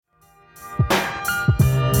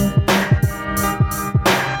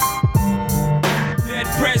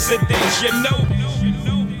presidents, you know.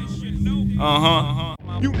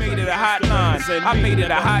 You made it a hotline, I made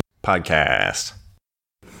it a hot podcast.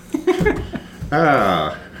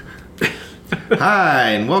 Hi,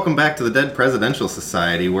 and welcome back to the Dead Presidential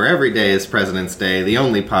Society, where every day is President's Day, the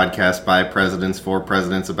only podcast by presidents, for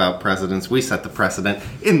presidents, about presidents. We set the precedent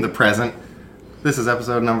in the present. This is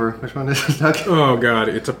episode number, which one is it, Doug? Oh god,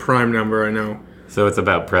 it's a prime number, I know. So it's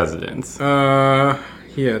about presidents.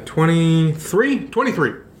 Yeah, 23?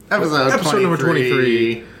 23. Episode number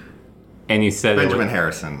 23. And you said Benjamin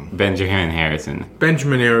Harrison. Benjamin Harrison.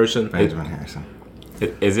 Benjamin Harrison. Benjamin Harrison.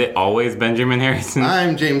 Is it always Benjamin Harrison?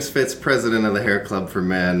 I'm James Fitz, president of the Hair Club for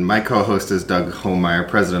Men. My co-host is Doug Homeyer,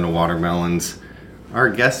 president of Watermelons. Our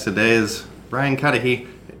guest today is Brian Cuddihy,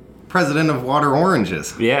 president of Water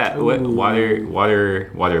Oranges. Yeah,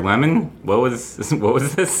 water lemon? What was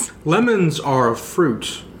this? Lemons are a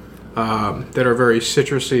fruit that are very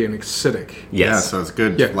citrusy and acidic. Yes. Yeah, so it's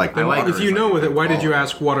good. Yeah, like then water if you is know like it, why did you alcohol.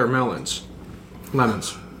 ask watermelons?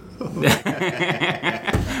 Lemons.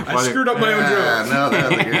 I screwed up my own Yeah, joke. no,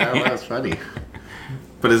 that was funny.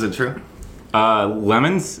 But is it true?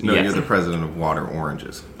 Lemons? No, yes. you're the president of Water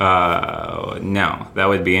Oranges. No, that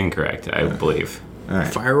would be incorrect, I believe. All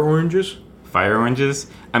right. Fire oranges? Fire oranges?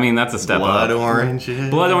 I mean, that's a step Blood up. oranges.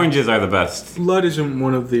 Blood oranges are the best. Blood isn't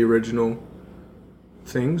one of the original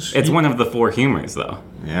things. It's one of the four humors, though.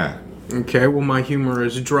 Yeah. Okay, well my humor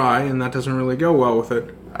is dry, and that doesn't really go well with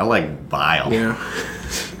it. I like bile. Yeah.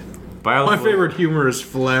 My favorite humor is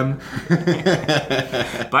phlegm.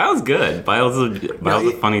 Bile's good. Bile's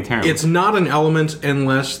a funny term. It's not an element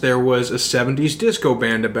unless there was a 70s disco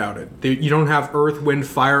band about it. You don't have earth, wind,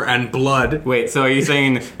 fire, and blood. Wait, so are you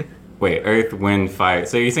saying... Wait, earth, wind, fire.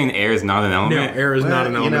 So you're saying air is not an No, element? air is not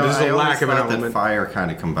an element. There's a lack of an that element. fire kind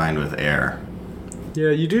of combined with air. Yeah,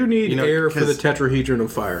 you do need air for the 'cause tetrahedron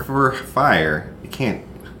of fire. For fire, you can't.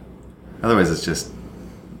 Otherwise, it's just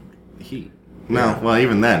heat. No, well,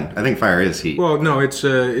 even then, I think fire is heat. Well, no, it's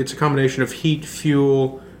a combination of heat,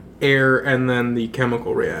 fuel, air, and then the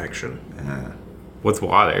chemical reaction. What's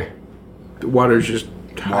water? Water's just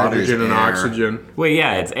hydrogen and air. oxygen. Wait,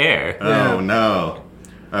 yeah, it's air. Oh yeah. no!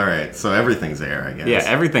 All right, so everything's air, I guess. Yeah,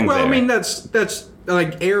 everything's Well, air. I mean, that's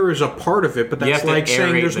like air is a part of it, but You that's have to like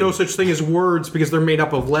saying aerate there's no such thing as words because they're made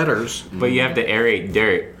up of letters. But you have to aerate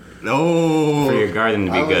dirt No. for your garden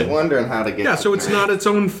to be I was good. wondering how to get. Yeah, so it's not its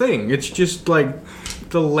own thing. It's just like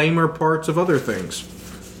the lamer parts of other things.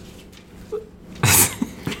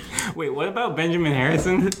 Wait, what about Benjamin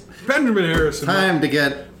Harrison? Benjamin Harrison. Time to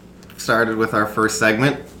get started with our first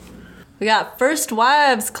segment, We got First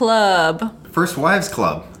Wives Club. First Wives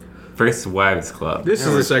Club. First Wives Club. This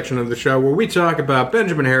is a section of the show where we talk about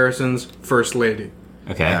Benjamin Harrison's first lady.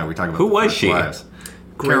 Okay. Yeah, we talk about Who the was first she? wives.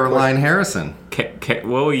 Great Caroline Harrison.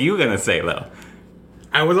 What were you gonna say though?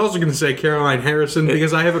 I was also going to say Caroline Harrison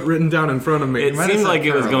because I have it written down in front of me. It might have seemed said like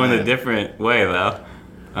it was going a Caroline. different way though.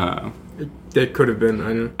 It could have been.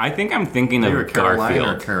 I know. I think I'm thinking You were of Caroline or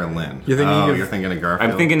Garfield. Carolyn? You're thinking of- You're thinking of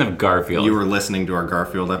Garfield. I'm thinking of Garfield. You were listening to our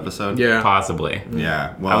Garfield episode. Yeah. Possibly.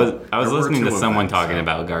 Yeah. Well, I was there were listening two to of someone them, talking so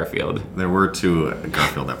about Garfield. There were two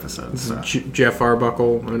Garfield episodes. So. Jeff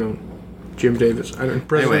Arbuckle. I don't. Jim Davis. I don't.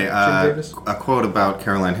 President Anyway, Jim Davis. a quote about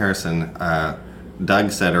Caroline Harrison.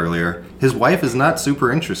 Doug said earlier, his wife is not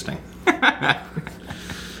super interesting.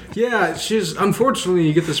 Yeah, she's unfortunately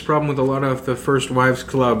you get this problem with a lot of the First Wives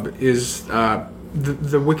Club is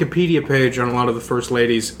the Wikipedia page on a lot of the first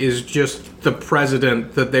ladies is just the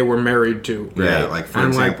president that they were married to. Yeah, like for and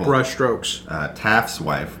example, like brushstrokes. Taft's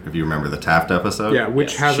wife, if you remember the Taft episode. Yeah,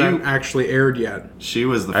 which Yes. hasn't actually aired yet. She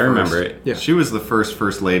was the I first. remember it. Yeah. She was the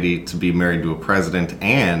first lady to be married to a president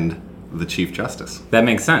and the Chief Justice. That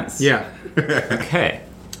makes sense. Yeah. Okay.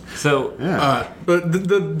 So But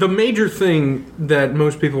the major thing that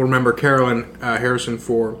most people remember Caroline Harrison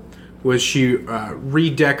for was she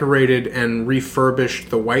redecorated and refurbished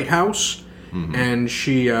the White House, and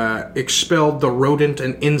she expelled the rodent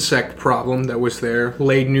and insect problem that was there,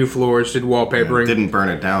 laid new floors, did wallpapering. Didn't burn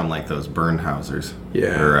it down like those Burnhousers.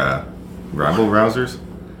 Yeah. Or rabble rousers.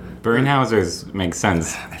 Burnhousers make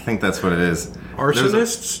sense. I think that's what it is.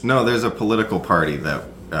 Arsonists? There's a political party that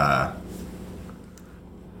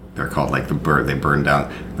they're called like they burned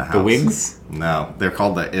down the house. The Whigs? No, they're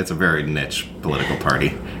called it's a very niche political party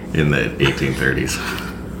in the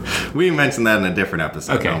 1830s. We mentioned that in a different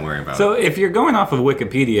episode. Okay. Don't worry about So it. if you're going off of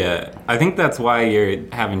Wikipedia, I think that's why you're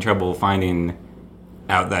having trouble finding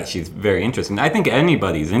out that she's very interesting. I think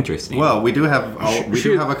anybody's interesting. Well, we do have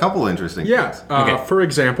a couple interesting Yeah. things. Okay. For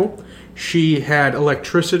example, she had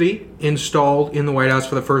electricity installed in the White House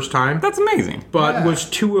for the first time, That's amazing. but was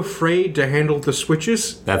too afraid to handle the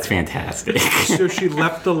switches. That's fantastic. So she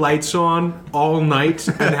left the lights on all night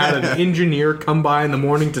and had an engineer come by in the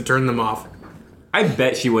morning to turn them off. I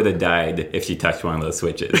bet she would have died if she touched one of those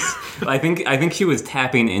switches. I think she was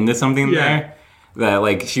tapping into something there that,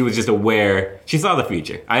 like, she was just aware. She saw the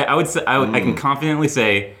future. I would say I can confidently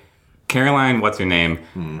say Caroline, what's her name?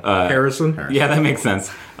 Harrison? Yeah, that makes sense.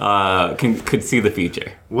 Could see the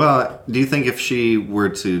future. Well, do you think if she were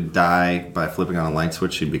to die by flipping on a light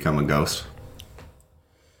switch, she'd become a ghost?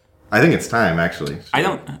 I think it's time, actually.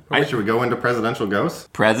 Should we go into presidential ghosts?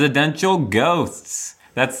 Presidential ghosts.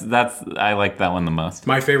 That's I like that one the most.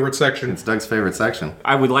 My favorite section. It's Doug's favorite section.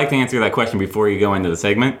 I would like to answer that question before you go into the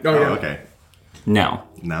segment. Oh, yeah. Okay. No.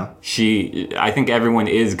 No? I think everyone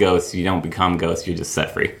is ghosts. You don't become ghosts. You're just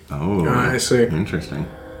set free. Oh. I see. Interesting.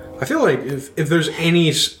 I feel like if there's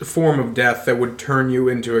any form of death that would turn you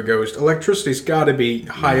into a ghost, electricity's got to be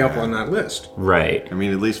high up on that list. Right. I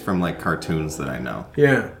mean, at least from, like, cartoons that I know.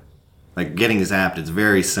 Yeah. Like, getting zapped, it's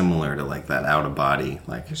very similar to, like, that out-of-body,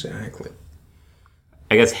 like... Exactly.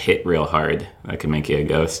 I guess hit real hard. That could make you a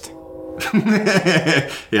ghost.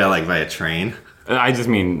 Yeah, like by a train. I just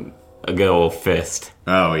mean a good old fist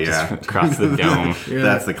Oh, yeah. across the dome.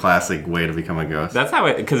 That's the classic way to become a ghost. That's how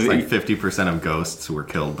it... Because Like 50% of ghosts were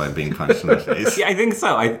killed by being punched in the face. yeah, I think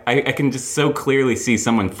so. I can just so clearly see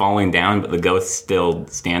someone falling down, but the ghost's still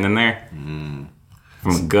standing there. From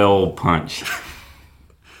a good old punch.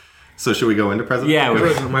 So should we go into presidential Yeah,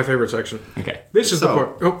 President, my favorite section. Okay. This is So- the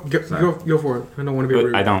part. Oh, go for it. I don't want to be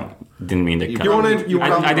rude. Didn't mean to cut You in. wanna- you I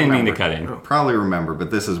probably didn't mean to remember. cut in. Probably remember, but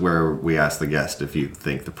this is where we ask the guest if you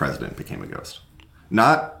think the president became a ghost.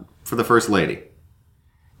 Not for the first lady.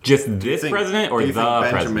 Just this Think- president or do the you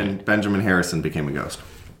think president? Benjamin Harrison became a ghost.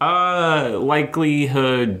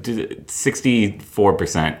 Likelihood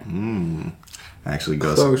 64%. Actually,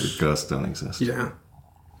 Close. ghosts don't exist. Yeah.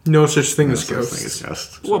 No such thing as No such thing ghosts. as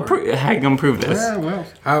ghosts. Well, how you gonna prove this? Yeah, well.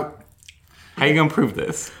 How you gonna prove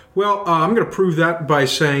this? I'm going to prove that by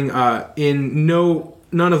saying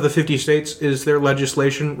none of the 50 states is there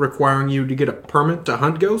legislation requiring you to get a permit to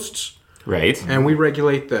hunt ghosts. Right. And we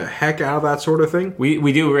regulate the heck out of that sort of thing.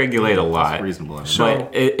 We do regulate a lot. Reasonable. I mean.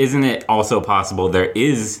 But isn't it also possible there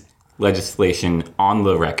is legislation on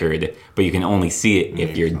the record, but you can only see it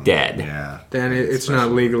if you're dead? Yeah. Then it's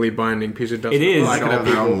not legally binding because it doesn't It is. Well, apply they to could all have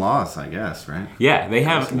their people. own laws, I guess, right? Yeah, they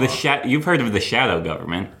have the You've heard of the shadow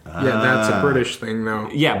government? Yeah, that's a British thing, though.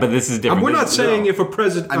 Yeah, but this is different. We're not This- saying if a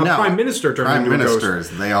prime minister turned Prime into a ghost. ministers,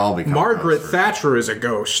 they all become Margaret ghosts. Thatcher is a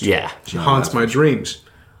ghost. Yeah, She haunts my dreams.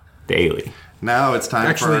 daily. Now it's time for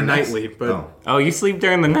Actually, our next- nightly, but Oh, you sleep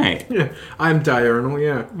during the night. yeah, I'm diurnal.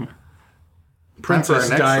 Yeah, Princess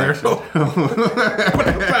Time for our next Diurnal.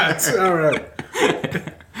 That's all right.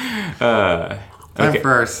 Time Okay.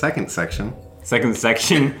 for our second section. Second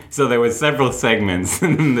section. So there was several segments. this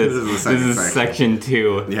is the second is section. section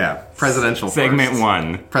 2. Yeah, presidential Segment firsts.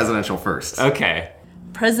 1. Presidential first. Okay.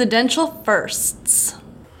 Presidential firsts.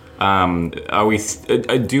 Are we?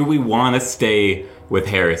 Do we want to stay with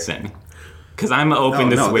Harrison? Because I'm open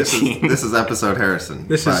to switching. This is episode Harrison.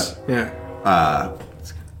 This but is yeah.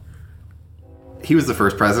 he was the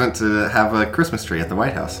first president to have a Christmas tree at the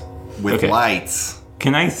White House with Okay. lights.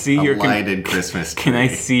 Can I see A your lighted Christmas tree. Can I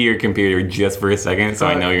see your computer just for a second so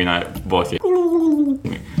I know you're not bullshit?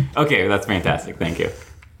 Okay, that's fantastic. Thank you.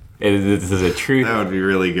 This is a truth. That would be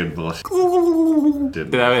really good bullshit.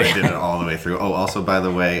 Did I- I did it all the way through. Oh, also, by the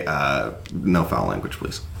way, no foul language,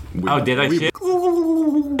 please. Did I shit?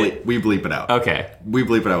 We bleep it out. Okay. We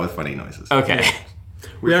bleep it out with funny noises. Okay.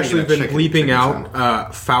 We actually have been thinking bleeping chicken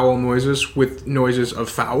out foul noises with noises of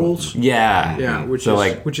fowls. Yeah. Yeah, which So, is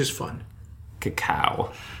like- which is fun.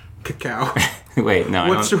 Cacao. Cacao. Wait, no. I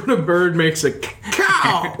What don't. sort of bird makes a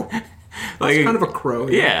cow? Like It's kind of a crow.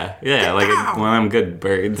 Yeah, like one of them good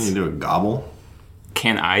Can you birds. do a gobble?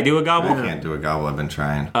 Can I do a I gobble? can't do a gobble. I've been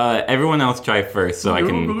trying. Everyone else try first so I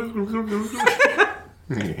can.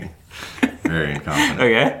 Very inconfident.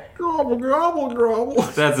 Okay. Gobble, gobble, gobble.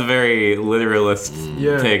 That's a very literalist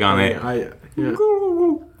Yeah. take on it. Yeah.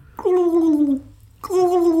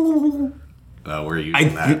 We're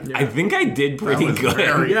using that. I think I did pretty was good.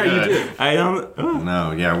 very Yeah, you good. did. I don't.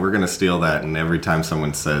 No, yeah, we're gonna steal that, and every time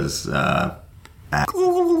someone says ass,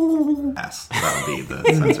 that'll be the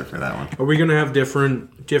censor for that one. Are we gonna have different?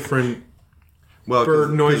 Well, Bird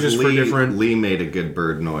 'cause noises for Lee- different- Lee made a good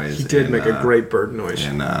bird noise. He did make a great bird noise.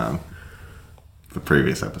 in the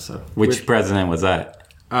previous episode. Which president was that?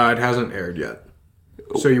 It hasn't aired yet,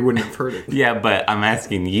 so you wouldn't have heard it. Yeah, but I'm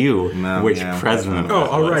asking you No, which yeah, president. Oh,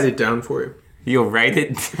 that I'll was. write it down for you. You'll write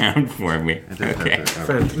it down for me. Okay.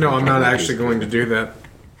 No, I'm not actually going to do that.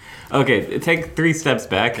 Okay, take 3 steps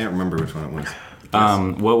back. I can't remember which one it was.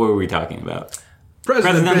 What were we talking about?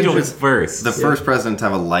 Presidential was first. The first president to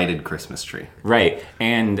have a lighted Christmas tree. Right,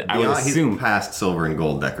 and I would assume... He's past silver and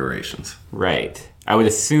gold decorations. Right. I would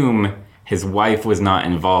assume his wife was not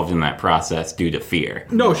involved in that process due to fear.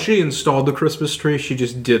 No, she installed the Christmas tree. She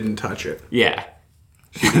just didn't touch it. Yeah.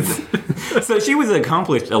 So she was an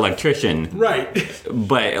accomplished electrician. Right.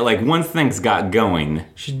 But, like, once things got going...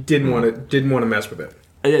 She didn't want to mess with it.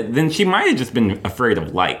 Then she might have just been afraid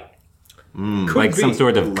of light. Like some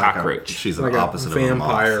sort of cockroach. She's an Like opposite a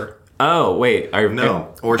vampire. of a moth. Oh, wait.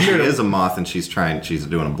 No, or she is a moth and she's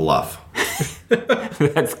doing a bluff.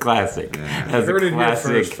 That's classic. Yeah. That's Heard a it here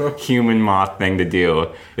classic first, folks. human moth thing to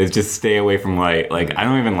do, is just stay away from light. Like, I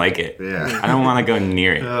don't even like it. Yeah. I don't want to go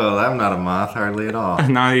near it. Oh, I'm not a moth hardly at all.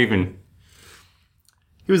 Not even.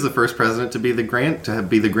 He was the first president to be the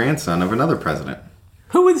grandson of another president.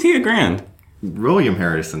 Who was he a grand? William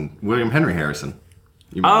Henry Harrison.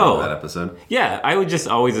 You remember that episode? Yeah, I would just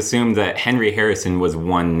always assume that Henry Harrison was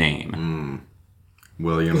one name.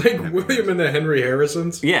 William. Like William and the Henry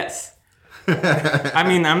Harrisons? Yes. I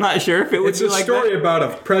mean, I'm not sure if it would It's be a like story that. about a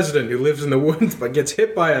president who lives in the woods but gets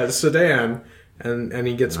hit by a sedan and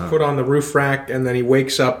he gets put on the roof rack and then he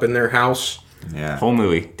wakes up in their house. Yeah. Whole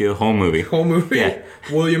movie. Do the whole movie. Whole movie. Yeah.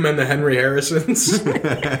 William and the Henry Harrisons.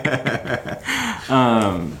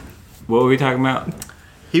 What were we talking about?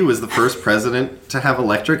 He was the first president to have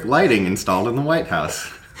electric lighting installed in the White House.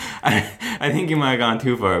 I think you might have gone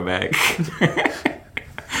too far back.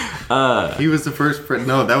 He was the first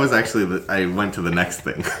no, that was actually I went to the next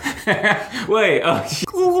thing. Wait, oh,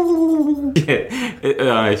 shit.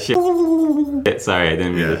 Shit. Sorry, I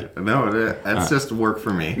didn't mean Yeah. No, that's just work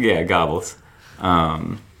for me. Yeah, gobbles.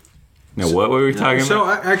 No, what were we talking So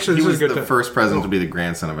about? actually, He this was is good. the first president to be the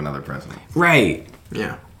grandson of another president. Right.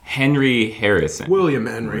 Yeah. Henry Harrison. William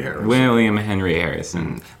Henry Harrison. William Henry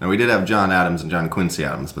Harrison. Now, we did have John Adams and John Quincy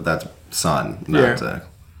Adams, but that's son, not... Yeah.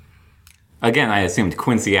 Again, I assumed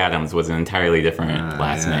Quincy Adams was an entirely different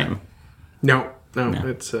last yeah. name. No,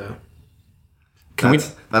 it's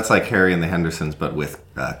That's like Harry and the Hendersons, but with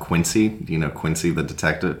Quincy. Do you know Quincy the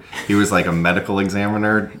detective? He was like a medical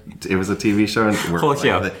examiner. It was a TV show. Whole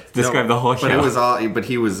show. Describe the whole show. But it was all. But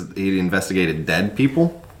he investigated dead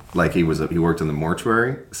people. Like he worked in the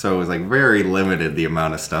mortuary, so it was like very limited the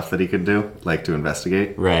amount of stuff that he could do, like to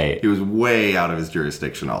investigate. Right. He was way out of his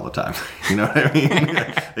jurisdiction all the time. You know what I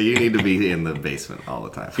mean? You need to be in the basement all the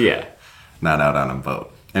time. Yeah. Not out on a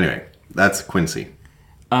boat. Anyway, that's Quincy.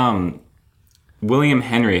 William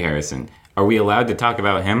Henry Harrison. Are we allowed to talk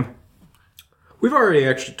about him? We've already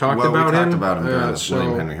actually talked about him. We talked about him during the so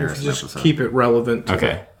William Henry if Harrison you just episode. keep it relevant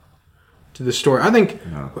to the story. I think.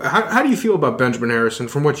 How do you feel about Benjamin Harrison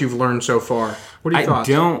from what you've learned so far? What are your thoughts?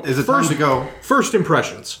 Is it time to go? First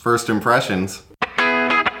impressions. First impressions.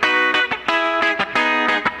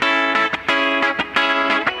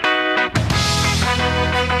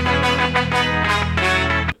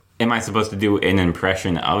 Am I supposed to do an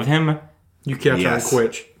impression of him? You kept Yes. on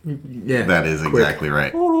Quitch. Yeah. That is quick. exactly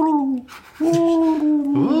right. Ooh.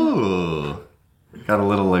 Got a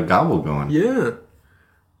little gobble going. Yeah.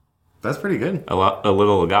 That's pretty good. A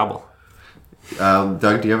little gobble. Doug,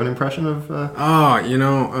 do you have an impression of... I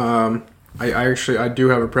do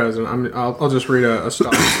have a president. I'll just read a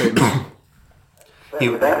stop statement.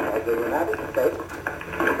 President of the United States,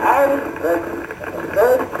 I was present at the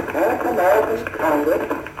first Pan-American Congress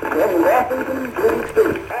in Washington, D.C.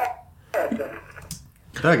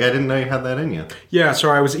 Doug, I didn't know you had that in you. Yeah,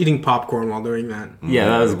 sorry, I was eating popcorn while doing that. Yeah,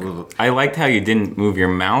 that was. I liked how you didn't move your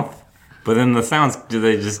mouth, but then the sounds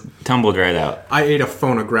they just tumbled right out. I ate a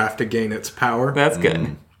phonograph to gain its power. That's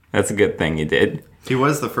good. That's a good thing you did. He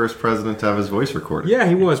was the first president to have his voice recorded. Yeah,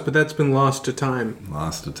 he was, but that's been lost to time.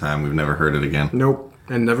 Lost to time. We've never heard it again. Nope,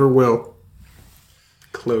 and never will.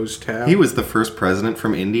 Close tab. He was the first president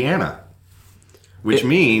from Indiana. Which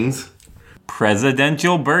means...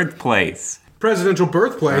 Presidential birthplace. Presidential Time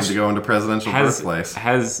birthplace. to go into presidential birthplace.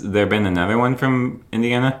 Has there been another one from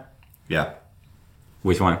Indiana? Yeah.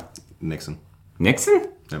 Which one? Nixon.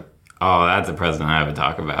 Nixon? Yep. Oh, that's a president I would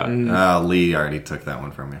talk about. Lee already took that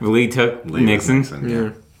one from you. Lee took Lee was Nixon.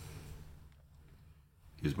 yeah.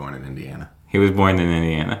 He was born in Indiana. He was born in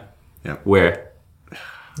Indiana. Yep. Where?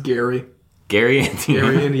 Gary. Gary, Indiana.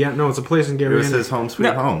 Gary, Indiana. No, it's a place in It Gary, was Indiana. his home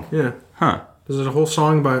sweet home. Yeah. Huh. There's a whole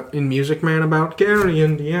song in Music Man about Gary,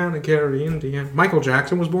 Indiana, Gary, Indiana. Michael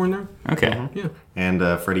Jackson was born there. Okay. Yeah. And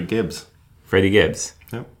Freddie Gibbs. Freddie Gibbs.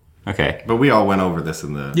 Yep. Okay. But we all went over this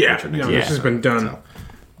in the Richard Nixon this Yeah. has been done.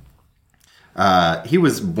 He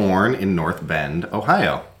was born in North Bend,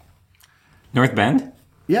 Ohio. North Bend?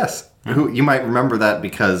 Yes. Who you might remember that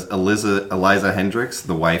because Eliza Hendricks,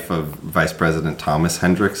 the wife of Vice President Thomas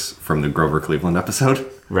Hendricks from the Grover Cleveland episode.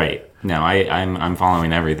 Right. No, I'm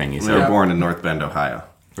following everything you They said. were born in North Bend, Ohio.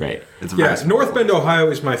 Right. It's Yes, North Bend, Ohio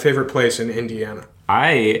is my favorite place in Indiana.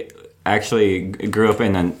 I actually grew up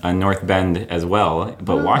in a North Bend as well,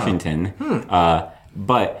 but Washington.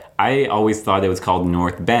 But I always thought it was called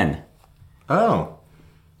North Ben. Oh.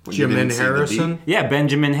 Well, you Jimin didn't see the Harrison? D? Yeah,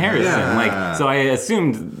 Benjamin Harrison. Yeah. Like, so I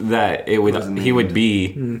assumed that he would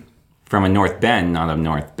be from a North Bend, not a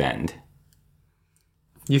North Bend.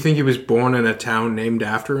 You think he was born in a town named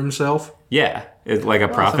after himself? Yeah, it's like a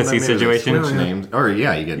prophecy Sometimes maybe they situation. switch names. Or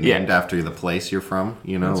yeah, you get Yeah. named after the place you're from.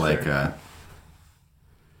 You know, That's like fair.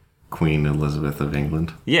 Queen Elizabeth of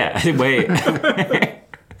England. Yeah, wait.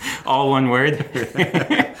 All one word?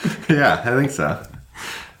 Yeah, I think so.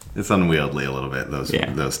 It's unwieldy a little bit.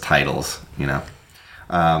 Those titles, you know.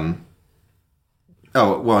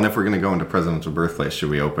 Oh well, and if we're gonna go into presidential birthplace, should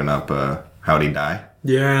we open up Howdy Die?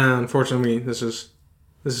 Yeah, unfortunately, this is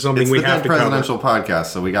something It's we the have to cover. presidential podcast,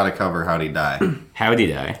 so we got to cover Howdy Die. Howdy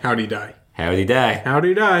die. Howdy die. Howdy die.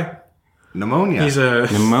 Howdy die. Pneumonia. He's a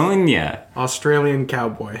Pneumonia. Australian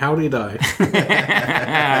cowboy. Howdy die.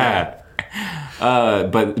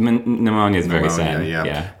 But pneumonia is very sad.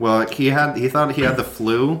 Yeah. Well, he thought he had the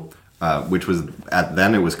flu, which was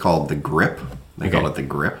then it was called the grip. They Okay. called it the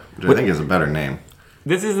grip, which I think is a better name.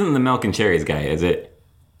 This isn't the milk and cherries guy, is it?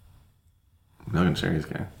 Milk and cherries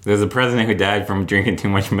guy. There's a president who died from drinking too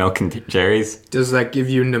much milk and cherries. Does that give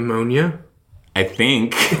you pneumonia? I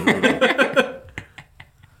think.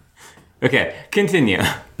 Okay, continue.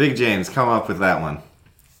 Big James, come up with that one.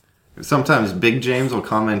 Drop Big James will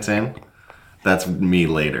comment in. That's me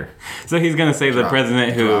later. So he's gonna say the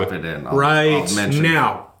president who. Drop it in. I'll mention it.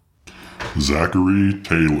 now. Zachary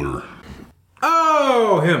Taylor.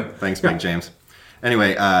 Oh, him. Thanks, Big James.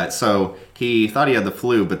 Anyway, so he thought he had the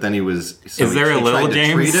flu, but then he was. So Is there he a little tried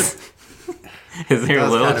to treat James? it. Is there a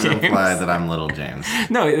Does little kind of James? imply that I'm little James.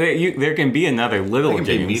 No, there can be another little I can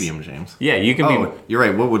James. be medium James. Yeah, you can Oh, be. you're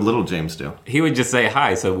right. What would little James do? He would just say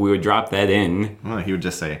hi, so we would drop that in. Well, he would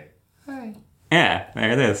just say, Yeah,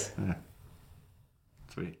 there it is.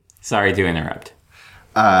 "Sweet." Sorry to interrupt.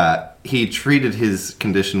 He treated his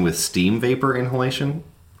condition with steam vapor inhalation,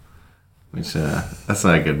 which that's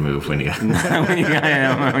not a good move when you. When you got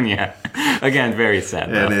pneumonia. Again, very sad.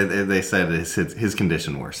 Though. And they said his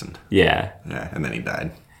condition worsened. Yeah. Yeah, and then he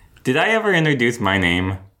died. Did I ever introduce my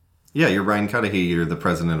name? Yeah, you're Ryan Cuddihy. You're the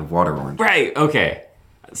president of Water Orange. Right, okay.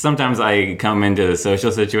 Sometimes I come into the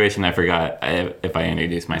social situation, I forgot if I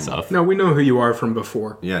introduced myself. No, we know who you are from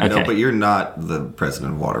before. Yeah, no, Okay. but you're not the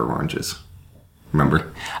president of Water Oranges.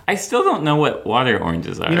 Remember? I still don't know what water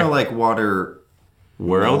oranges are. You know, like water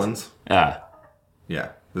World? melons? Ah, Yeah.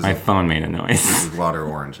 This my is, phone made a noise. this is water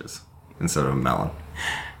oranges instead of a melon.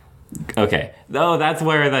 Okay. Oh, that's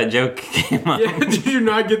where that joke came up. Yeah, did you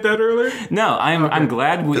not get that earlier? No, I'm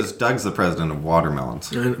glad we... Because Doug's the president of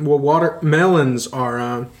watermelons. Well, melons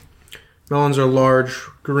are large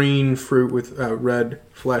green fruit with red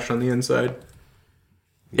flesh on the inside,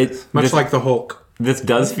 much this, like the Hulk. this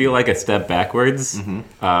does feel like a step backwards,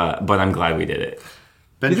 but I'm glad we did it.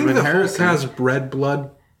 Do you Benjamin think the Harrison. Hulk has red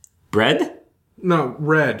blood? Bread? No,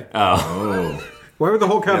 red. Oh. Oh. Why would the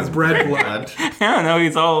Hulk have red blood? Blood. I don't know,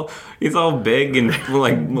 he's all big and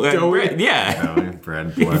like bread. Yeah. Oh,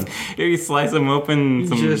 bread blood. If you slice them open,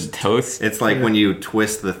 some just- toast. It's like when you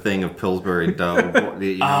twist the thing of Pillsbury dough.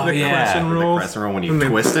 You know, Oh, yeah. crescent the rolls. crescent roll. When you And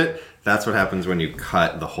then- twist it, that's what happens when you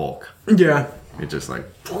cut the Hulk. Yeah, It just like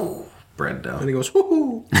bread dough. and he goes,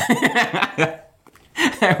 woohoo!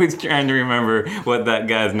 I was trying to remember what that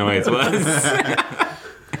guy's noise was.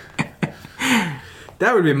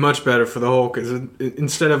 That would be much better for the Hulk.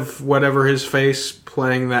 Instead of whatever his face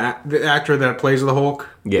playing the actor that plays the Hulk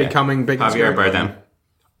Yeah. becoming big and Javier scary. Bardem.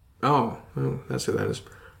 Oh, that's who that is.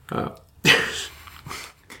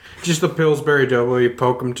 Just the Pillsbury double. You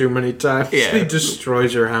poke him too many times, Yeah. he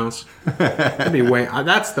destroys your house. That'd be way.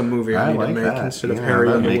 That's the movie I I need like to make that. instead of Yeah, Harry.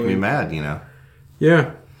 that'd and make me William. mad, you know.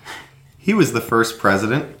 Yeah. He was the first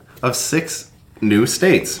president of 6 new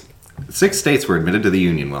states. 6 states were admitted to the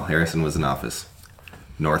Union while Harrison was in office.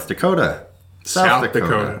 North Dakota. South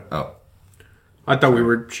Dakota. Oh. I thought we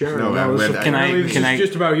were sharing. No, this I- is- Can I- really, this can is I-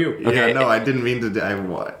 just about you. Okay. Yeah, no, I didn't mean to. I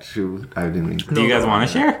didn't mean to. Do you guys want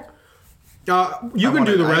to share? You can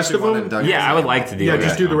do the rest of them. Yeah, I would like to do Yeah, the just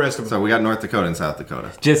rest do of the them. rest of them. So we got North Dakota and South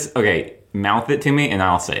Dakota. Just, okay, mouth it to me and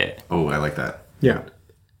I'll say it. Oh, I like that. Yeah.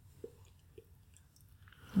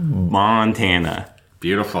 Montana.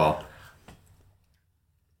 Beautiful.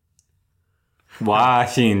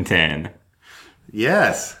 Washington.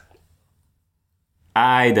 Yes.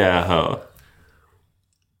 Idaho.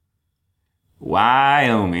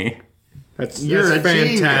 Wyoming. That's You're a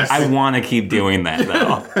fantastic. genius. I want to keep doing that,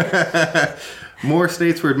 though. More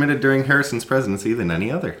states were admitted during Harrison's presidency than any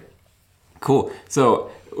other. Cool. So,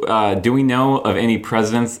 do we know of any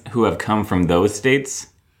presidents who have come from those states?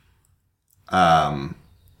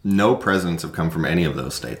 No presidents have come from any of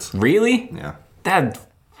those states. Really? Yeah. That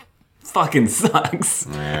fucking sucks.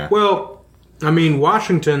 Yeah. Well, I mean,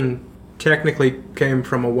 Washington technically came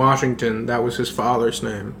from a Washington. That was his father's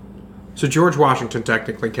name. So George Washington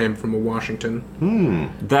technically came from a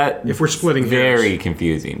Washington. That If we're splitting very hairs.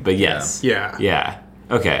 confusing, but yes. Yeah. Yeah.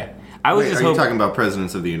 Okay. I was Wait, just are you hoping. talking about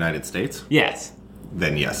presidents of the United States? Yes.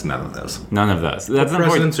 Then yes, none of those. None of those. That's What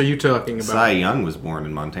presidents important. are you talking about? Cy Young was born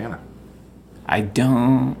in Montana. I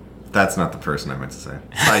don't. That's not the person I meant to say.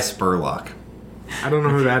 Cy Spurlock. I don't know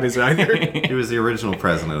who that is either. He was the original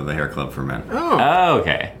president of the Hair Club for Men. Oh,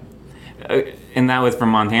 okay. And that was from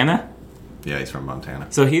Montana? Yeah, he's from Montana.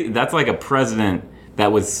 So that's like a president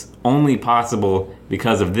that was only possible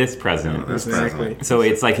because of this president. This Exactly. president. So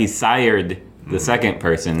it's like he sired the second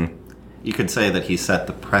person. You could say that he set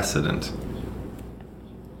the precedent.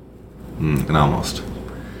 And almost.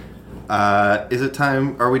 Is it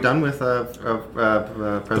time? Are we done with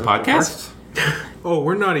presidential podcast? first? Oh,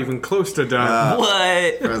 we're not even close to done.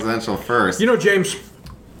 What? Presidential first. You know, James,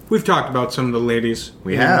 we've talked about some of the ladies.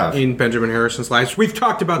 We have. In Benjamin Harrison's lives. We've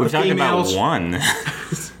talked about We've the talked females. about one.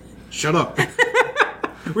 Shut up.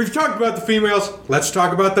 We've talked about the females. Let's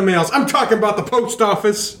talk about the males. I'm talking about the post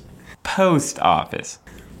office. Post office.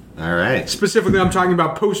 All right. Specifically, I'm talking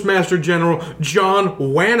about Postmaster General John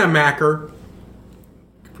Wanamaker.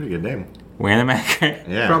 Pretty good name. Wanamaker?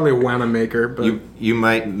 Yeah. Probably a Wanamaker, but You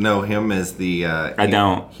might know him as the. I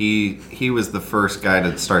don't. He was the first guy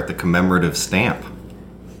to start the commemorative stamp.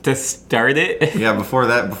 To start it? Yeah,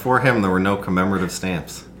 before him, there were no commemorative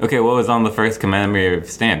stamps. Okay, what was on the first commemorative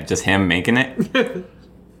stamp? Just him making it?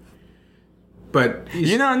 but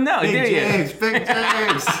You don't know, do you? Big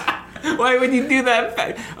James. Why would you do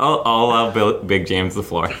that? I'll allow Big James the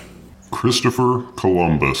floor. Christopher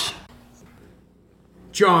Columbus.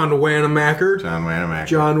 John Wanamaker. John Wanamaker.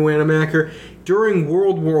 John Wanamaker. During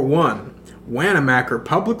World War I, Wanamaker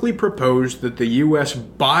publicly proposed that the U.S.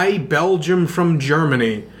 buy Belgium from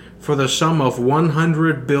Germany for the sum of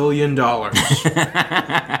 $100 billion.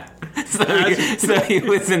 So he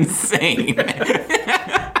was insane.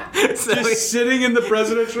 Just sitting in the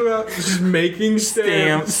presidential house, just making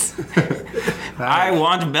stamps. I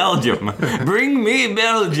want Belgium. Bring me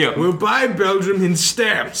Belgium. We'll buy Belgium in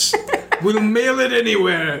stamps. We'll mail it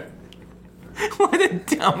anywhere. What a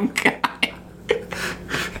dumb guy.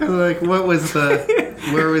 Like, what was the?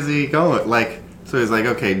 Where was he going? Like, so he's like,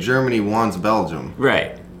 okay, Germany wants Belgium,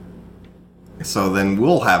 Right. so then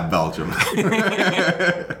we'll have Belgium.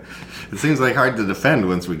 It seems like hard to defend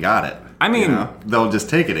once we got it. I mean- they'll just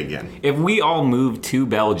take it again. If we all moved to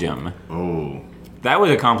Belgium, Oh, that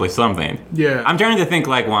would accomplish something. Yeah. I'm trying to think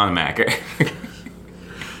like Wanamaker.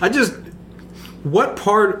 What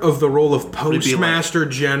part of the role of be like- Postmaster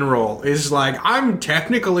General is like, I'm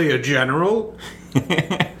technically a general?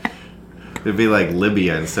 it'd be like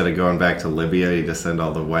Libya. Instead of going back to Libya, you just send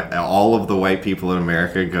all of the white people in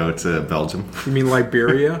America go to Belgium. You mean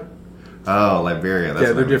Liberia? Oh, Liberia. That's Yeah,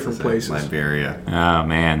 what they're I meant to different say. places. Liberia. Oh,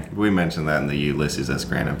 man. We mentioned that in the Ulysses S.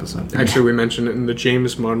 Grant episode. Actually, we mentioned it in the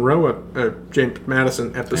James James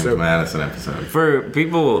Madison episode. James Madison episode. For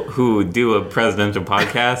people who do a presidential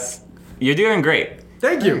podcast, you're doing great.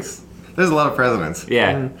 Thank you. There's a lot of presidents.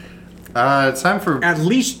 Yeah. It's time for. At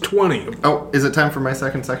least 20. Oh, is it time for my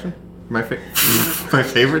second section? My my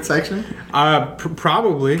favorite section?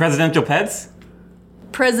 Probably. Presidential pets?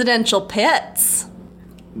 Presidential pets.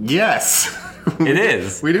 Yes. It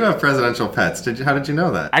is. We do have presidential pets. How did you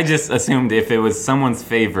know that? I just assumed if it was someone's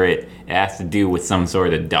favorite, it has to do with some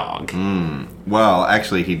sort of dog. Well,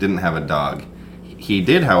 actually, he didn't have a dog. He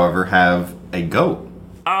did, however, have a goat.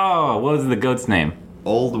 Oh, what was the goat's name?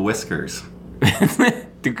 Old Whiskers.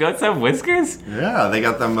 Do goats have whiskers? Yeah, they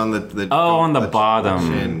got them on the Oh, on the the bottom.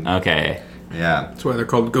 chin. Okay. Yeah. That's why they're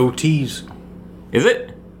called goatees. Is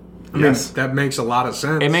it? I mean, Yes. that makes a lot of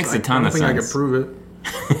sense. It makes a ton of I don't think I sense. can prove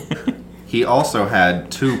it. He also had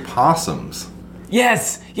 2 possums.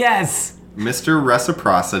 Yes! Yes! Mr.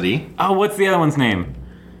 Reciprocity. Oh, what's the other one's name?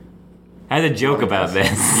 I had a joke about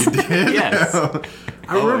this. You did? Yes.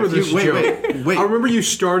 I remember this joke. Wait. I remember you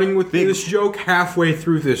starting with this joke halfway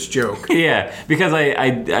through this joke. Yeah, because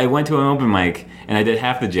I went to an open mic and I did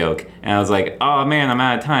half the joke and I was like, oh man, I'm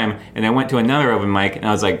out of time. And I went to another open mic and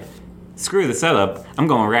I was like, screw the setup. I'm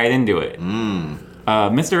going right into it.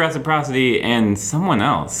 Mr. Reciprocity and someone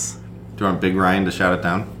else. Do you want Big Ryan to shout it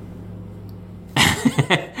down?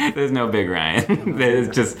 There's no Big Ryan.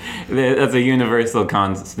 That's a universal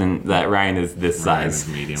constant that Ryan is this Ryan size.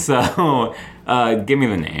 is medium. So, give me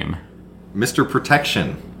the name. Mr.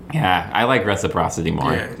 Protection. Yeah, I like Reciprocity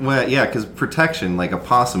more. Yeah. Well, yeah, because Protection, like a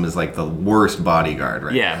possum, is like the worst bodyguard,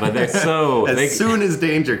 right? Yeah, but they're so... As soon as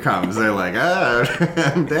danger comes, they're like,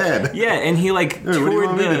 I'm dead. Yeah, and he like Hey, what do you toured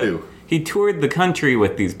want me to do? He toured the country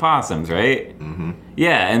with these possums, right? Mm-hmm.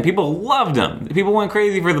 Yeah, and people loved him. People went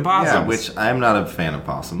crazy for the possums. Yeah, which I'm not a fan of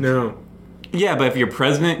possums. No. Yeah, but if your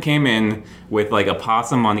president came in with like a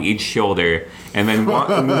possum on each shoulder, and then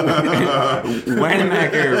Wanamaker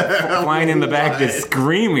flying in the back just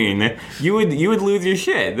screaming, you would lose your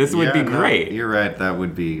shit. This would be great. You're right. That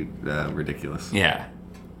would be ridiculous. Yeah.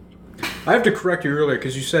 I have to correct you earlier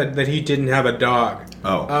because you said that he didn't have a dog.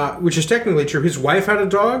 Oh. Which is technically true. His wife had a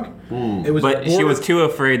dog. It was But she was too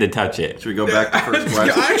afraid to touch it. Should we go back to first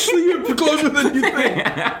wife? Actually, you're closer than you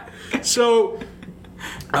think. So,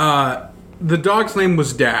 the dog's name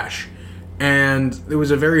was Dash, and it was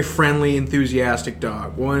a very friendly, enthusiastic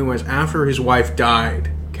dog. Well, anyways, after his wife died,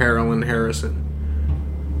 Carolyn Harrison.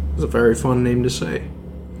 It was a very fun name to say.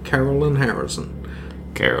 Carolyn Harrison.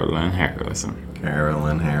 Carolyn Harrison.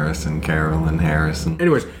 Carolyn Harrison.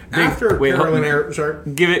 Anyways, after wait, hold Carolyn on. Harrison...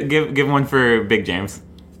 Sorry. Give one for Big James.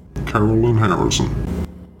 Carolyn Harrison.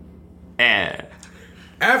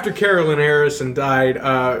 After Carolyn Harrison died,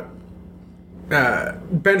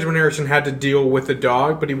 Benjamin Harrison had to deal with the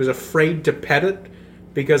dog, but he was afraid to pet it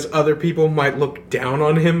because other people might look down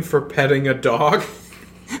on him for petting a dog.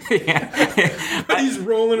 Yeah. But he's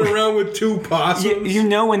rolling around with two possums. You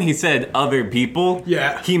know when he said other people?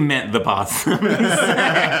 Yeah. He meant the possums.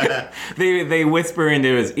 They whisper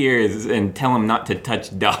into his ears and tell him not to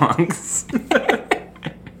touch dogs.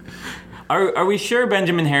 Are we sure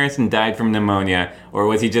Benjamin Harrison died from pneumonia, or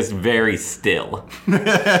was he just very still?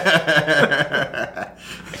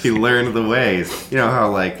 He learned the ways. You know how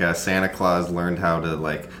like Santa Claus learned how to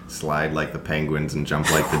like slide like the penguins and jump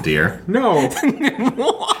like the deer? No.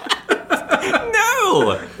 What?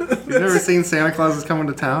 No! You've never seen Santa Claus is Coming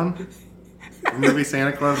to Town? The movie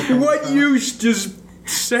Santa Claus is Coming to What Town? use does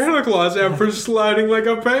Santa Claus have for sliding like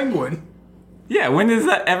a penguin? Yeah, when does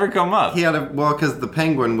that ever come up? He had because the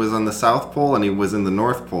penguin was on the South Pole and he was in the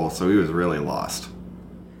North Pole, so he was really lost.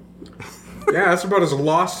 Yeah, that's about as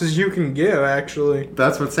lost as you can get, actually.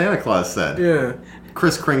 That's what Santa Claus said. Yeah.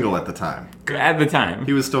 Kris Kringle at the time. At the time.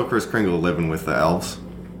 He was still Kris Kringle living with the elves.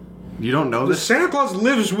 You don't know The this? Santa Claus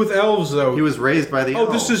lives with elves, though. He was raised by the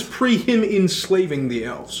elves. this is pre him enslaving the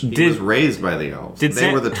elves. He was raised by the elves.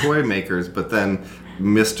 They were the toy makers, but then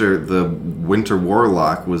the Winter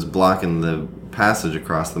Warlock was blocking the passage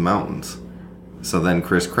across the mountains. So then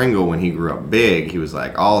Kris Kringle, when he grew up big, he was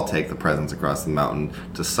like, I'll take the presents across the mountain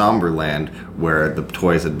to Somberland, where the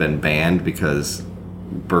toys had been banned because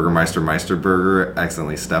Burgermeister Meisterburger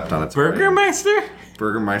accidentally stepped on its Burgermeister?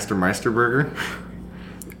 Burgermeister Meisterburger?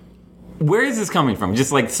 Where is this coming from?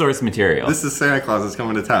 Just like source material. This is Santa Claus is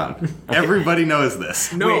Coming to Town. Everybody knows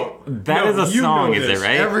this. No. That is a you song, know is this. it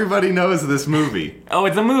right? Everybody knows this movie. Oh,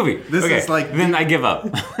 it's a movie. This Okay, is like then I give up.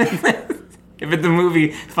 If it's a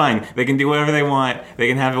movie, fine. They can do whatever they want. They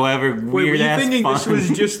can have whatever Wait, were weird you ass thinking fun. this was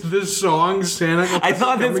just the song Santa Claus? I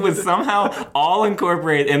thought this was somehow all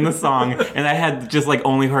incorporated in the song, and I had just like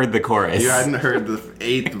only heard the chorus. You hadn't heard the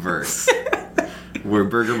 8th verse. Where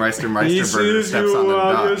Burgermeister He Meisterburger sees steps you on the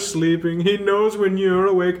while you're dock. sleeping. He knows when you're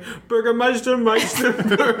awake. Burgermeister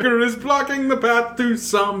Meisterburger is blocking the path to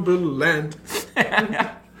Somberland.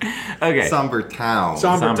 Okay. Somber Town.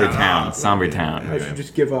 Somber Town. I should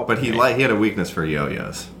just give up. But he had a weakness for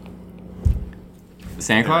yo-yos.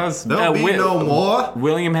 Santa Claus? There'll be no more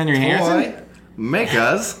William Henry Harrison? toy make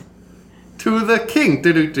us to the king.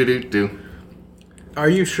 Do-do-do-do-do. Are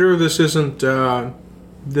you sure this isn't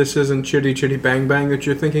Chitty Chitty Bang Bang that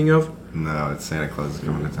you're thinking of? No, it's Santa Claus is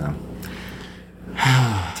Coming to Town.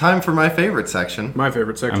 Time for my favorite section. My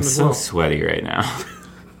favorite section I'm as so well. sweaty right now.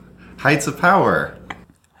 Heights of Power.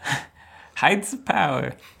 Heights of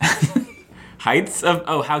power. Heights of...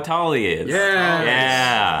 Oh, how tall he is. Yeah.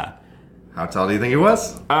 Yeah. How tall do you think he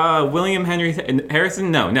was? William Henry Harrison?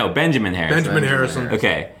 No, Benjamin Harrison. Benjamin Harrison.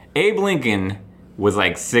 Okay. Abe Lincoln was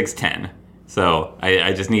like 6'10". So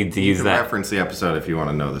I just need to use You can that. reference the episode if you want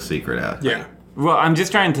to know the secret out. Yeah. Well, I'm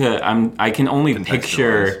just trying to... I can only Contextualize.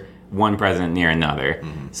 picture one president near another.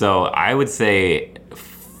 Mm-hmm. So I would say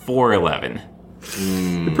 4'11".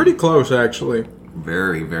 You're pretty close, actually.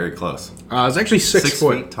 Very, very close. It's actually 6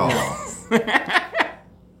 foot. feet tall.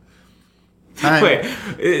 Time. Wait,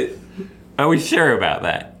 Are we sure about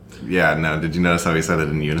that? Yeah, no. Did you notice how he said it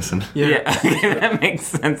in unison? Yeah, okay, that makes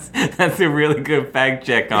sense. That's a really good fact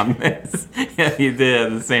check on this. Yeah, you did at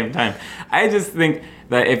the same time. I just think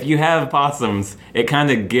that if you have possums, it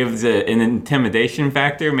kind of gives it an intimidation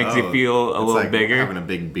factor, makes you feel a little like bigger. Having a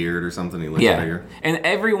big beard or something, he looks bigger. And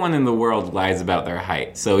everyone in the world lies about their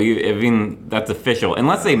height, so I mean that's official.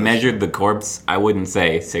 Unless they measured the corpse, I wouldn't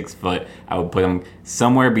say 6 foot. I would put him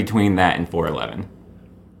somewhere between that and 4'11".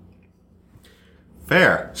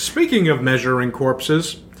 Fair. Speaking of measuring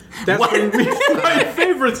corpses, that's going to be my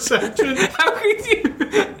favorite section. How could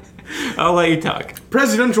you? I'll let you talk.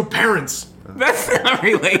 Presidential parents. That's not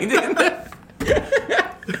related.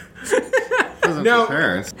 Now-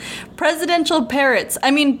 Parents. Presidential parrots.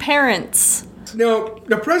 I mean, parents. No,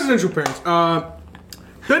 the presidential parents.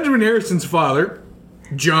 Benjamin Harrison's father,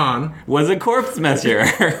 John. Was a corpse measurer.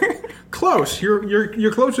 Close.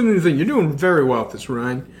 You're closer than you think. You're doing very well at this,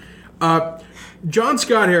 Ryan. John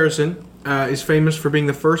Scott Harrison is famous for being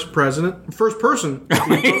the first person. He's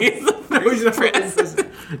the first president.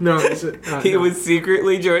 No, He was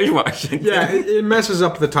secretly George Washington. Yeah, it messes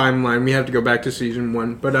up the timeline. We have to go back to season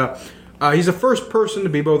 1. But he's the first person to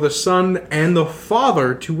be both the son and the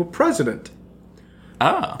father to a president.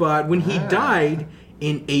 Oh. But when he died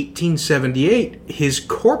in 1878, his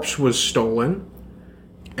corpse was stolen.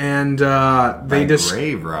 And they just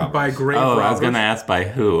grave robbers. by grave Oh, robbers. I was going to ask by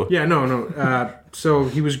who. Yeah, no. So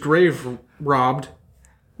he was grave robbed.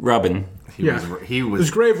 Robin. He was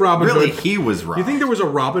grave Robin Really, Hood. he was robbed. You think there was a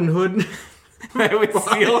Robin Hood? I would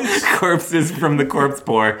steal corpses from the corpse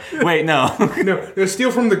poor. Wait, no. No, they steal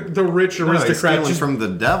from the rich No, he's aristocrats. stealing from the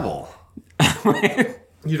devil.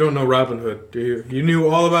 You don't know Robin Hood, do you? You knew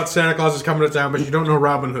all about Santa Claus is coming to town, but you don't know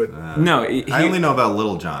Robin Hood. No, I only know about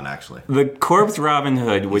Little John, actually. the corpse Robin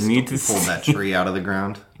Hood would need to Pull that tree out of the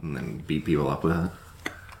ground and then beat people up with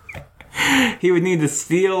it. He would need to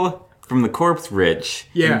steal from the corpse rich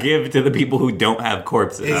Yeah. and give to the people who don't have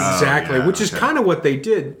corpses. Exactly, yeah, which is okay. kind of what they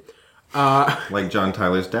did. Like John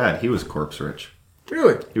Tyler's dad, he was corpse rich.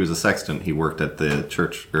 Really? He was a sexton. He worked at the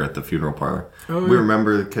church or at the funeral parlor. Oh, We yeah.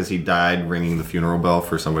 remember because he died ringing the funeral bell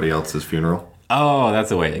for somebody else's funeral. Oh, that's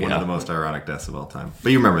the way to One go. of the most ironic deaths of all time.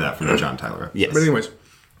 But you remember that from the John Tyler episode. Yes. But anyways,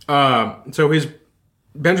 so his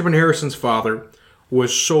Benjamin Harrison's father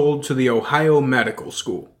was sold to the Ohio Medical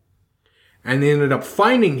School. And they ended up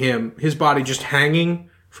finding his body just hanging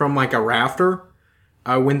from like a rafter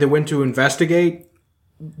when they went to investigate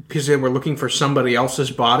because they were looking for somebody else's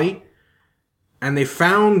body. And they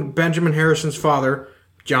found Benjamin Harrison's father,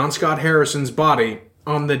 John Scott Harrison's body,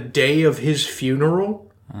 on the day of his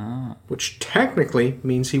funeral, which technically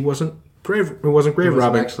means he wasn't grave Wasn't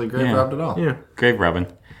robbing. actually grave Yeah. robbed at all. Yeah. Grave Robin.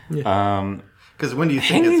 Because when do you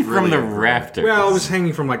think Hanging it's really from the over? rafters. Well, it was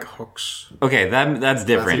hanging from like hooks. Okay, that's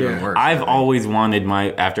different. even worse, I've I think. always wanted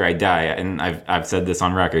after I die, and I've said this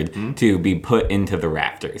on record, to be put into the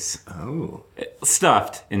rafters. Oh.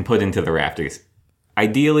 Stuffed and put into the rafters.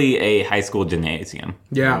 Ideally, a high school gymnasium.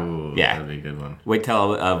 Yeah. Ooh, Yeah. that'd be a good one. Wait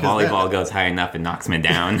till volleyball goes high enough and knocks me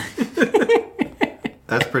down.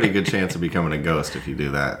 That's a pretty good chance of becoming a ghost if you do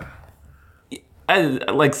that.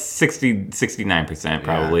 Like 69%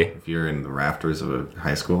 probably. Yeah, if you're in the rafters of a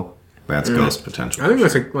high school, that's ghost potential. I think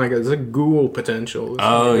that's a ghoul potential.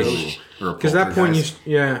 Oh, Because that point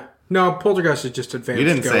No, poltergeist is just advanced. You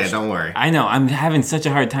didn't say it, ghost. don't worry. I know. I'm having such a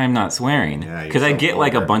hard time not swearing. Yeah, you're Because I so get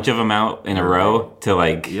like a vulgar. bunch of them out in a row to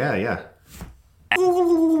like Yeah.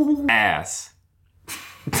 ass.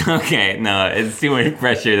 Okay, no, it's too much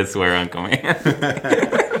pressure to swear on command.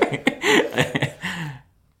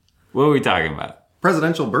 What were we talking about?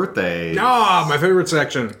 Presidential birthday. Ah, my favorite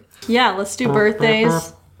section. Yeah, let's do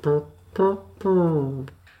birthdays.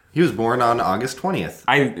 He was born on August 20th.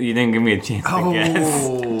 You didn't give me a chance to guess.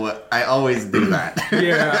 Oh, I always do that.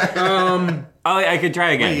 Yeah. Oh, I could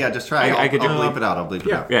try again. Yeah, just try. I could I'll do bleep it out. I'll bleep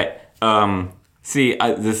it out. Right. See,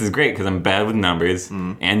 this is great because I'm bad with numbers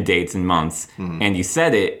and dates and months. And you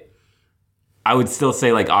said it. I would still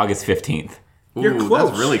say like August 15th. You're Ooh, close.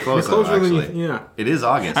 That's really close, You're closer though, than actually. you- yeah. It is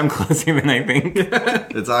August. I'm closer than I think.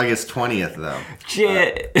 It's August 20th, though.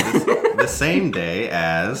 Shit. The same day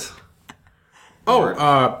as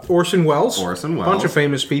Orson Welles. Orson Welles. Bunch of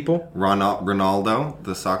famous people. Ronaldo,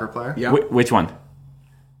 the soccer player. Yeah. Which one?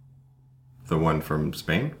 The one from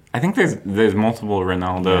Spain. I think there's multiple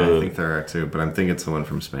Ronaldo. Yeah, I think there are two, but I think it's the one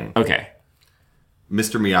from Spain. Okay.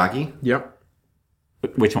 Mr. Miyagi. Yep.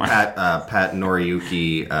 Which one? Pat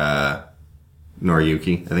Noriyuki.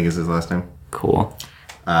 Noriyuki, I think is his last name. Cool.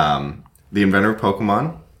 The inventor of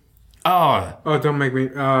Pokemon. Oh, Oh, don't make me.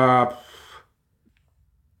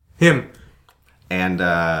 Him. And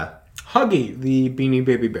Huggy, the Beanie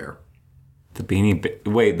Baby Bear. The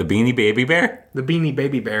Wait, the Beanie Baby Bear? The Beanie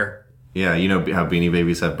Baby Bear. Yeah, you know how Beanie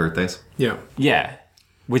Babies have birthdays? Yeah. Yeah.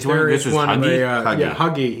 Which one? There This is one of Huggy? a, Huggy. Yeah,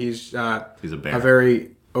 Huggy. He's He's a bear. a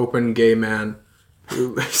very open gay man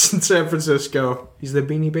who lives in San Francisco. He's the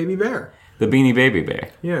Beanie Baby Bear. The Beanie Baby Bear.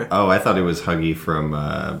 Yeah. Oh, I thought it was Huggy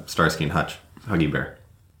from Starsky and Hutch. Huggy Bear.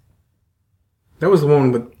 That was the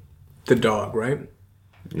one with the dog, right?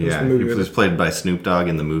 Yeah, the movie he with was played by Snoop Dogg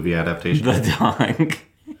in the movie adaptation. The dog.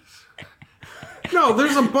 No,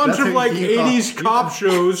 there's a bunch That's of what like you call- 80s cop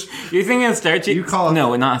shows. You're thinking of Starchy? You call-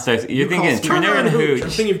 No, not Starchy. You're thinking call Turner and I'm Hooch.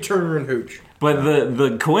 thinking of Turner and Hooch. But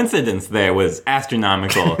the coincidence there was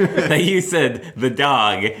astronomical. That you said the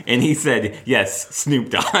dog, and he said, yes, Snoop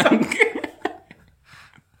Dogg.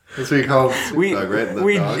 That's what you call Snoop Dogg, right?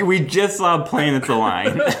 The dog? we just saw Planets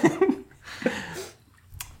Align.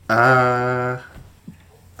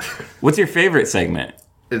 What's your favorite segment?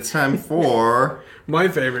 It's time for My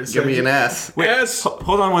favorite. Give Me an segment. S. Wait, S.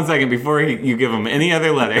 Hold on 1 second before you give him any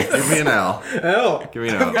other letters. Give me an L. L. Give me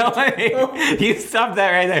an L. No, wait. You stop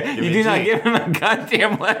that right there. You me do a not G. give him a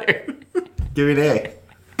goddamn letter. Give me an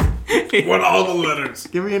A. What all the letters?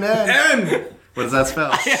 Give me an N. N. What does that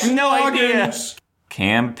spell? I have no idea. Loggins.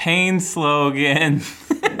 Campaign slogan.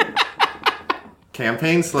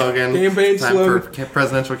 Campaign slogan. Campaign Time slogan. for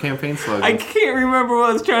presidential campaign slogan. I can't remember what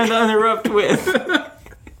I was trying to interrupt with.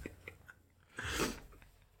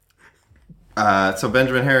 So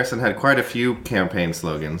Benjamin Harrison had quite a few campaign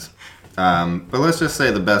slogans. But let's just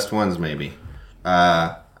say the best ones, maybe.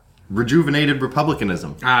 Rejuvenated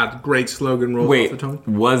Republicanism. Great slogan rolls off the Wait, tongue.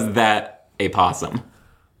 was that a possum?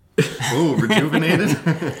 Ooh, rejuvenated?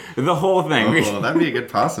 The whole thing. Oh, that'd be a good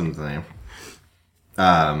possum's name.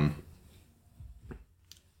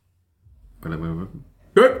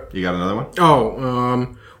 Good. You got another one?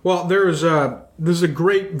 Oh, well, there's a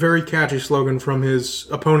great, very catchy slogan from his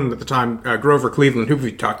opponent at the time, Grover Cleveland, who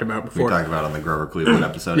we talked about We before. talked about on the Grover Cleveland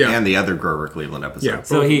episode Yeah. and the other Grover Cleveland episode. Yeah.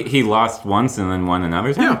 So he lost once and then won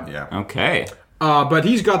another time? Yeah. Okay. But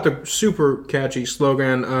he's got the super catchy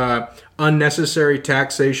slogan, unnecessary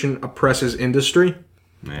taxation oppresses industry.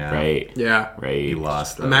 Yeah. Right. Yeah. Right. He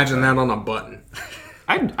lost. Imagine that on a button.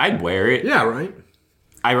 I'd wear it. Yeah, right?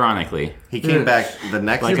 Ironically. He came back the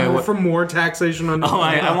next Like I For more taxation on Oh,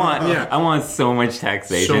 I want Yeah. I want so much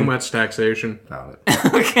taxation. so much taxation. about it.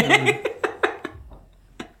 Okay.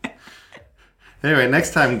 Anyway,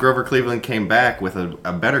 next time Grover Cleveland came back with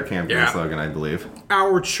a better campaign Yeah. slogan, I believe,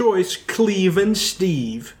 Our choice, Cleveland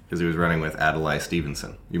Steve. because he was running with Adlai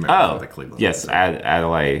Stevenson. You remember Oh, the Cleveland? yes, episode.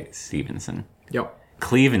 Adlai Stevenson. Yep.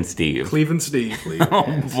 Cleve and Steve. Cleveland Steve.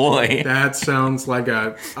 Oh boy. That sounds like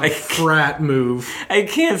a frat move. I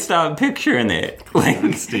can't stop picturing it.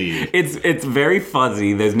 Like Steve. it's very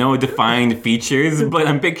fuzzy. There's no defined features, but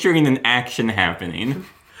I'm picturing an action happening.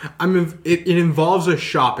 I mean, it involves a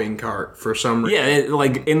shopping cart for some reason. Yeah,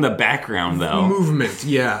 like in the background though. Movement,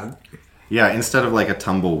 yeah. Yeah, instead of like a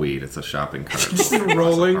tumbleweed, it's a shopping cart. Just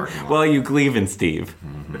rolling. Parking lot. Well, you Cleve and Steve.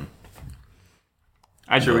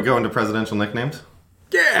 Should we go into presidential nicknames?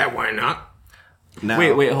 Yeah, why not? Now,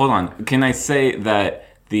 Wait, hold on. Can I say that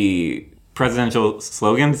the presidential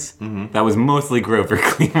slogans, that was mostly Grover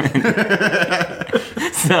Cleveland.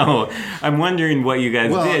 So I'm wondering what you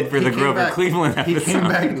guys did for he the came Grover back- Cleveland He episode. came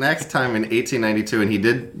back next time in 1892, and he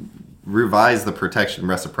did revise the protection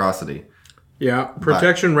reciprocity. Yeah,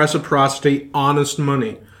 protection, reciprocity, honest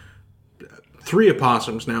money. 3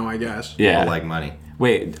 opossums now, I guess. Yeah. People like money.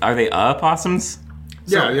 Wait, are they opossums?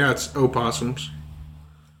 Yeah, it's opossums.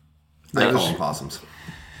 I call them possums.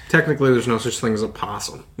 Technically, there's no such thing as a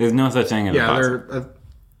possum. There's no such thing as Yeah, opossum.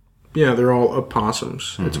 they're all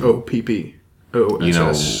opossums. It's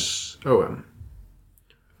OPPOSSOM.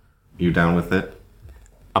 You down with it?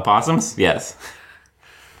 Opossums? Yes.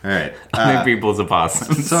 All right. Other people's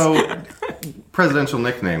opossums. So, presidential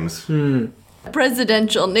nicknames.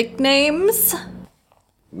 Presidential nicknames.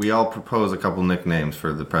 We all propose a couple nicknames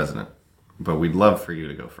for the president, but we'd love for you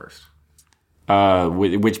to go first.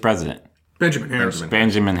 Which president? Benjamin Harrison.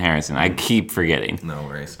 Benjamin Harrison. I keep forgetting. No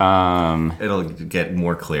worries. Um. It'll get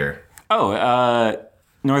more clear.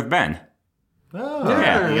 North Bend. Oh,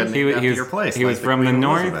 Yeah, you got named after was, your place. he like was the from the Queen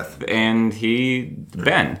north, Elizabeth. and he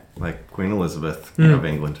Ben. Like Queen Elizabeth of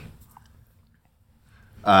England.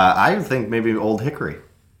 I would think maybe Old Hickory.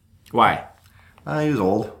 Why? He was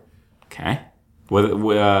old. Okay. Why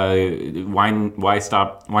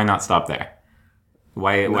stop? Why not stop there?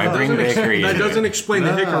 Why bring the hickory? That into doesn't it? explain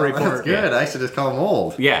the hickory That's part. good. I should just call him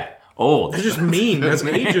old. Yeah. Old. That's just mean. That's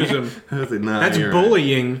ageism. No, That's you're right.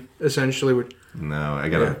 bullying, essentially. No, I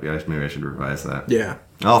gotta. Maybe I should revise that. Yeah.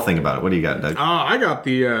 I'll think about it. What do you got, Doug? I got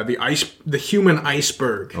the human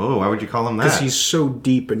iceberg. Oh, why would you call him Because that? he's so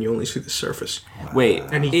deep and you only see the surface. Wait,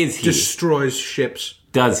 And he is he? destroys ships.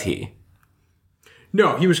 Does he?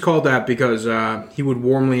 No, he was called that because he would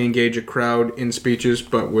warmly engage a crowd in speeches,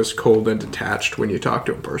 but was cold and detached when you talked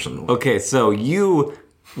to him personally. Okay, so you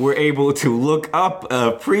were able to look up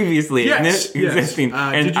previously Yes, yes. existing,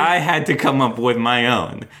 and Did you- I had to come up with my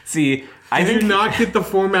own. See, I Did think you not get the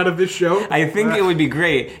format of this show? I think it would be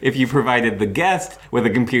great if you provided the guest with a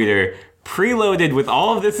computer preloaded with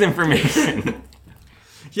all of this information.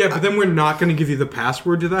 Yeah, but then we're not going to give you the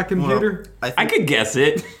password to that computer. I could guess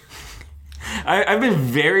it. I've been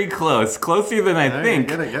very closer than I you're think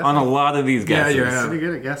good at guessing. on a lot of these guesses. you have. Pretty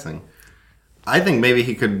good at guessing. I think maybe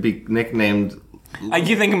he could be nicknamed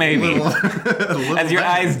You think maybe Little as your Ben.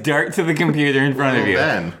 eyes dart to the computer in front of Little you,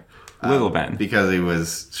 Ben. Little Ben. Because he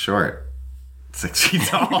was short. 6 feet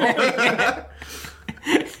tall.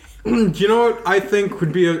 You know what I think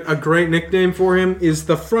would be a great nickname for him is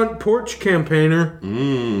the Front Porch Campaigner.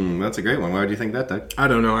 That's a great one. Why would you think that, Doug? I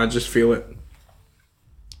don't know, I just feel it.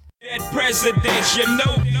 Dead presidents, you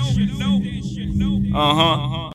know.